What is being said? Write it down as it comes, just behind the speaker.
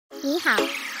你好，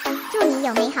祝你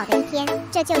有美好的一天。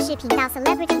这就是频道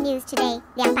Celebrity News Today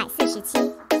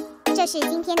 247。这是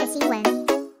今天的新闻。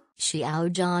Xiao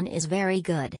Zhan is very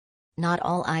good. Not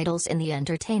all idols in the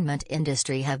entertainment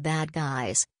industry have bad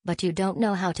guys, but you don't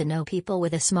know how to know people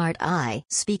with a smart eye.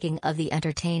 Speaking of the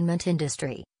entertainment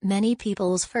industry, many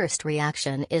people's first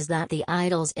reaction is that the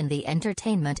idols in the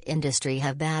entertainment industry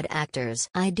have bad actors.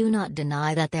 I do not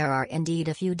deny that there are indeed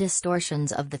a few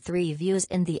distortions of the three views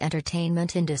in the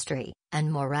entertainment industry,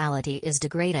 and morality is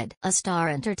degraded. A star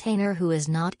entertainer who is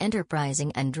not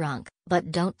enterprising and drunk,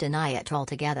 but don't deny it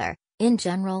altogether. In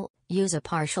general, use a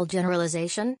partial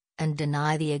generalization, and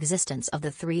deny the existence of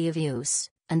the three views,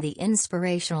 and the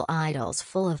inspirational idols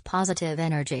full of positive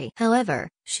energy. However,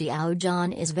 Xiao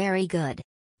Zhan is very good.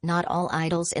 Not all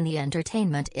idols in the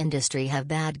entertainment industry have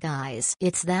bad guys.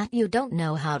 It's that you don't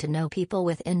know how to know people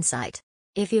with insight.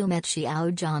 If you met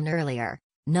Xiao Zhan earlier,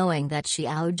 knowing that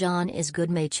Xiao Zhan is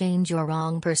good may change your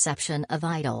wrong perception of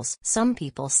idols. Some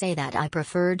people say that I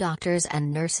prefer doctors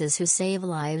and nurses who save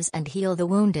lives and heal the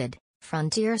wounded.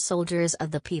 Frontier soldiers of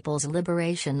the People's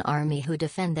Liberation Army who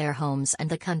defend their homes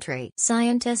and the country.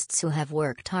 Scientists who have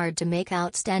worked hard to make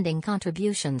outstanding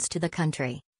contributions to the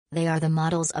country. They are the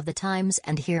models of the times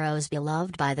and heroes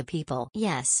beloved by the people.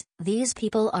 Yes, these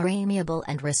people are amiable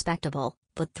and respectable,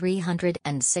 but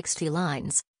 360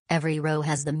 lines. Every row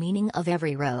has the meaning of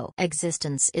every row.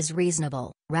 Existence is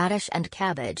reasonable. Radish and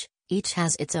cabbage, each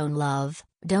has its own love.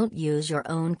 Don't use your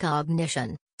own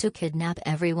cognition. To kidnap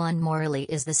everyone morally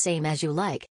is the same as you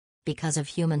like. Because of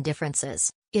human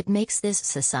differences, it makes this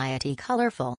society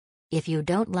colorful. If you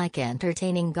don't like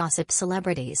entertaining gossip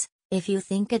celebrities, if you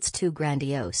think it's too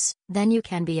grandiose, then you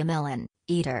can be a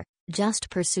melon-eater.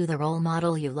 Just pursue the role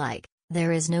model you like.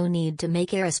 There is no need to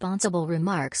make irresponsible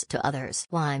remarks to others.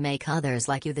 Why make others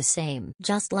like you the same?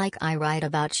 Just like I write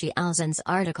about Xiao Zhan's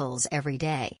articles every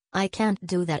day, I can't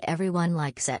do that. Everyone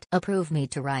likes it. Approve me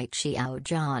to write Xiao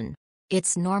Zhan.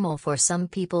 It's normal for some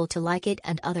people to like it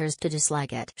and others to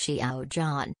dislike it. Xiao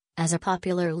Zhan, as a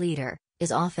popular leader,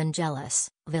 is often jealous,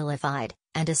 vilified,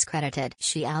 and discredited.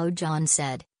 Xiao Zhan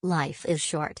said, "Life is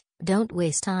short, don't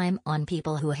waste time on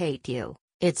people who hate you.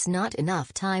 It's not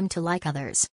enough time to like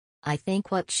others." I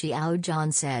think what Xiao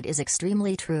Zhan said is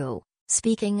extremely true.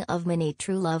 Speaking of many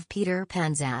true love Peter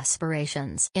Pan's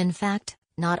aspirations. In fact,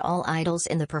 not all idols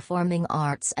in the performing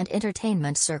arts and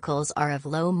entertainment circles are of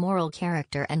low moral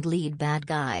character and lead bad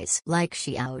guys. Like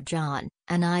Xiao Zhan,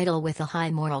 an idol with a high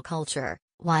moral culture,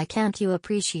 why can't you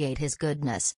appreciate his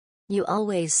goodness? You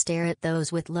always stare at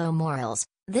those with low morals.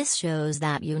 This shows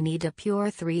that you need a pure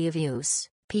three views.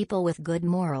 People with good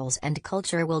morals and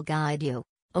culture will guide you.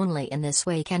 Only in this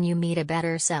way can you meet a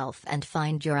better self and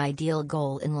find your ideal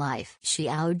goal in life.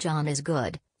 Xiao Zhan is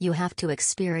good. You have to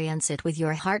experience it with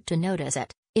your heart to notice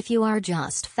it. If you are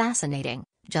just fascinating,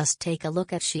 just take a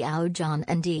look at Xiao Zhan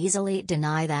and easily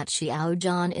deny that Xiao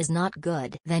Zhan is not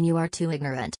good. Then you are too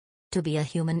ignorant. To be a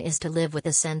human is to live with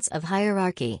a sense of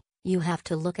hierarchy. You have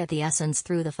to look at the essence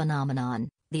through the phenomenon.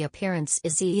 The appearance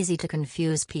is easy to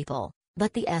confuse people,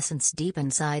 but the essence deep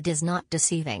inside is not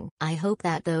deceiving. I hope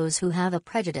that those who have a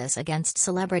prejudice against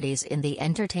celebrities in the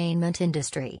entertainment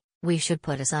industry, we should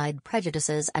put aside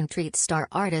prejudices and treat star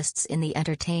artists in the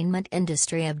entertainment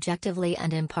industry objectively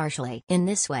and impartially. In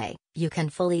this way, you can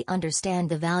fully understand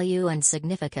the value and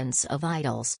significance of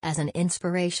idols. As an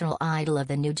inspirational idol of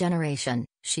the new generation,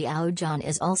 Xiao Zhan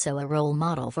is also a role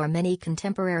model for many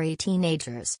contemporary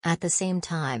teenagers. At the same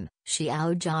time,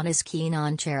 Xiao Zhan is keen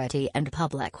on charity and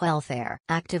public welfare.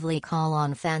 Actively call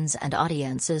on fans and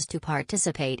audiences to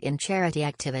participate in charity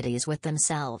activities with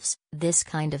themselves. This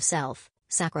kind of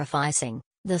self-sacrificing,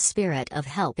 the spirit of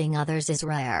helping others is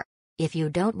rare. If you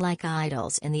don't like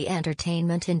idols in the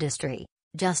entertainment industry,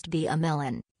 just be a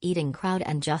melon-eating crowd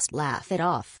and just laugh it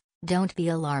off. Don't be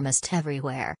alarmist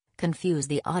everywhere, confuse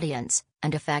the audience,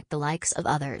 and affect the likes of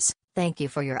others. Thank you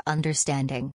for your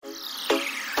understanding.